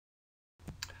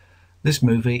This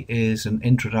movie is an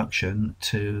introduction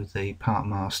to the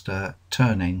PartMaster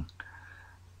turning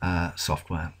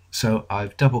software. So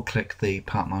I've double clicked the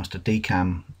PartMaster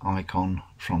DCAM icon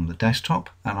from the desktop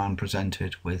and I'm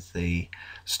presented with the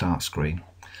start screen.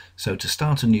 So to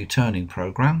start a new turning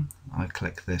program, I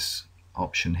click this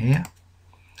option here.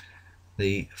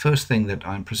 The first thing that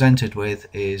I'm presented with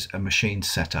is a machine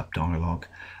setup dialog.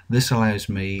 This allows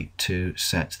me to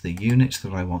set the units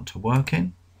that I want to work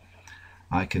in.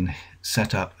 I can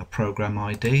set up a program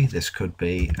ID. This could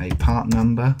be a part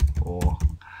number or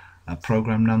a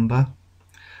program number.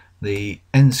 The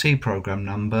NC program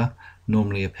number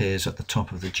normally appears at the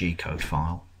top of the G-code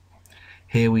file.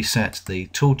 Here we set the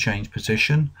tool change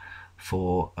position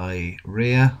for a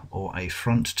rear or a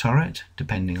front turret,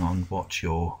 depending on what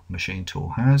your machine tool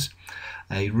has.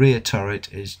 A rear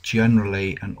turret is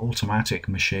generally an automatic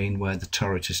machine where the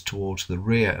turret is towards the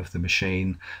rear of the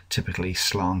machine, typically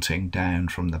slanting down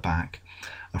from the back.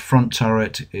 A front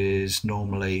turret is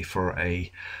normally for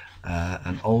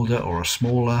an older or a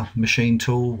smaller machine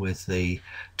tool with the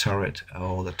turret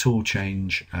or the tool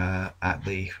change at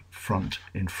the front,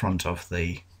 in front of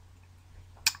the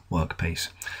workpiece.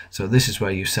 So this is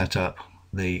where you set up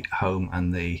the home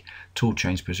and the tool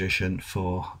change position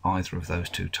for either of those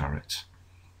two turrets.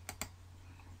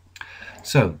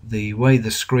 So the way the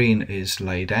screen is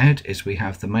laid out is we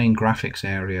have the main graphics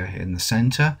area in the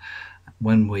center.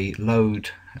 When we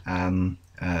load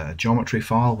a geometry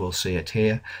file, we'll see it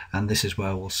here, and this is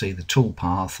where we'll see the tool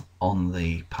path on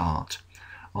the part.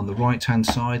 On the right hand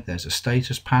side there's a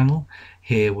status panel.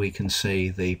 Here we can see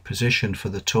the position for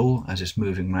the tool as it's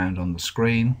moving around on the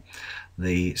screen,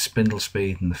 the spindle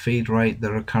speed and the feed rate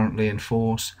that are currently in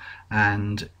force,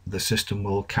 and the system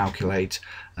will calculate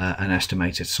an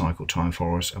estimated cycle time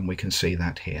for us, and we can see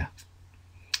that here.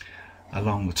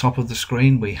 Along the top of the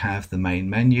screen we have the main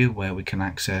menu where we can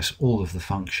access all of the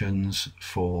functions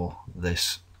for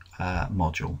this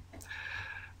module.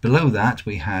 Below that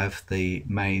we have the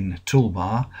main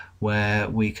toolbar where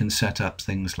we can set up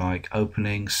things like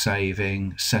opening,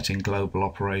 saving, setting global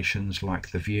operations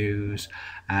like the views,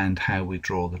 and how we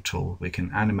draw the tool. We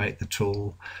can animate the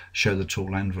tool, show the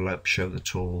tool envelope, show the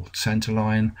tool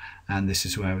centerline, and this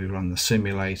is where we run the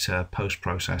simulator,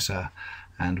 post-processor,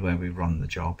 and where we run the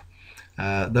job.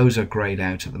 Those are grayed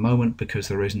out at the moment because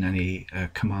there isn't any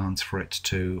commands for it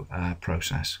to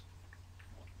process.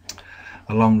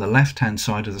 Along the left hand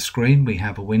side of the screen we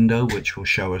have a window which will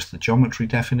show us the geometry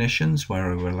definitions,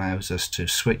 where it allows us to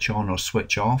switch on or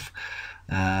switch off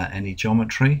any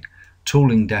geometry.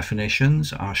 Tooling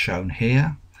definitions are shown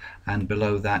here, and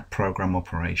below that program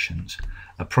operations.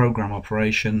 A program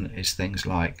operation is things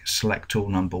like select tool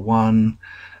number 1,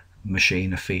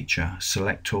 machine a feature,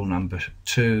 select tool number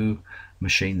 2,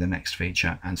 machine the next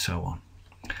feature, and so on.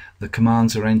 The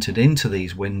commands are entered into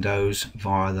these windows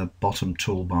via the bottom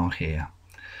toolbar here.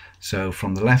 So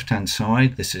from the left hand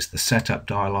side, this is the setup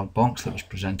dialog box that was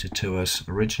presented to us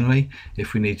originally.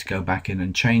 If we need to go back in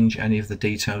and change any of the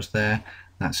details there,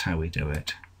 that's how we do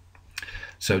it.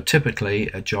 So typically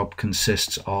a job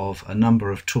consists of a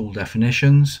number of tool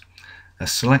definitions, a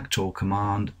select tool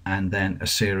command, and then a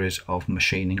series of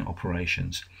machining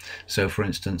operations. So for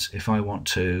instance, if I want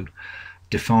to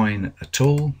define a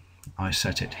tool, I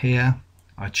set it here,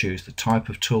 I choose the type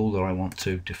of tool that I want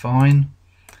to define,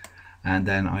 and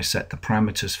then I set the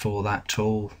parameters for that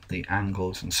tool, the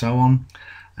angles and so on,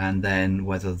 and then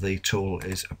whether the tool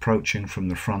is approaching from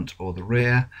the front or the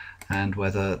rear, and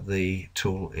whether the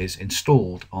tool is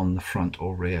installed on the front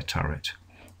or rear turret.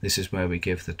 This is where we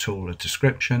give the tool a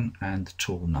description and the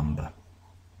tool number.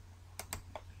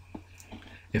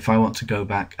 If I want to go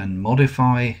back and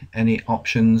modify any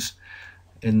options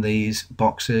in these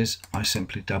boxes, I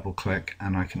simply double click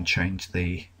and I can change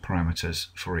the parameters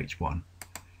for each one.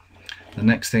 The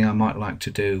next thing I might like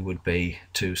to do would be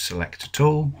to select a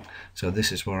tool. So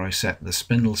this is where I set the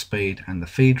spindle speed and the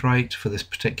feed rate for this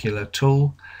particular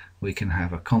tool. We can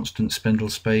have a constant spindle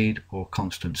speed or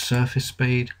constant surface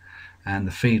speed, and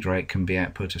the feed rate can be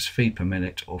output as feed per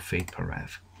minute or feed per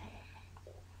rev.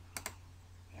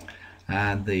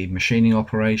 And the machining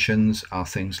operations are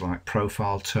things like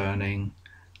profile turning,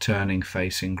 turning,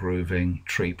 facing, grooving,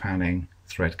 tree panning,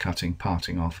 thread cutting,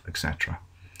 parting off, etc.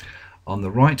 On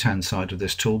the right hand side of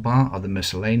this toolbar are the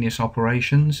miscellaneous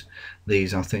operations.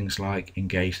 These are things like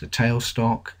engage the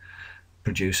tailstock,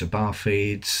 produce a bar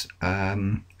feeds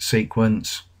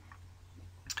sequence,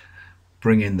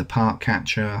 bring in the part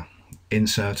catcher,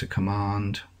 insert a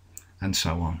command, and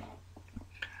so on.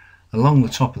 Along the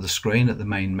top of the screen at the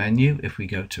main menu, if we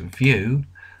go to View,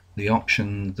 the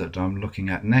option that I'm looking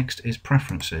at next is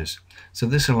Preferences. So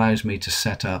this allows me to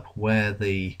set up where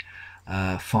the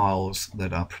files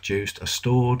that are produced are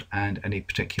stored and any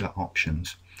particular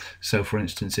options. So for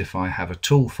instance, if I have a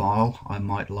tool file, I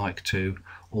might like to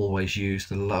always use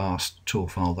the last tool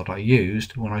file that I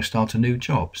used when I start a new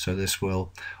job. So this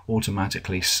will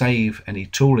automatically save any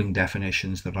tooling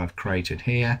definitions that I've created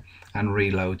here and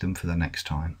reload them for the next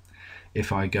time.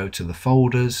 If I go to the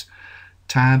folders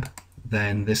tab,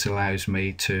 then this allows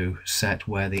me to set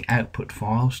where the output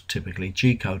files, typically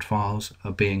G-code files,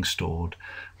 are being stored.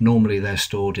 Normally they're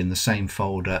stored in the same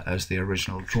folder as the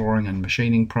original drawing and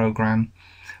machining program,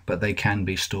 but they can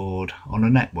be stored on a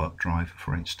network drive,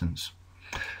 for instance.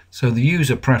 So the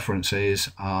user preferences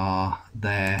are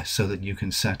there so that you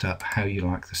can set up how you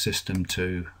like the system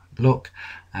to look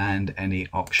and any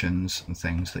options and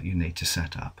things that you need to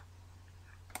set up.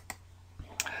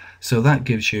 So that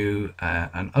gives you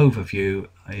an overview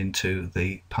into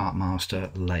the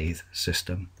PartMaster lathe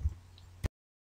system.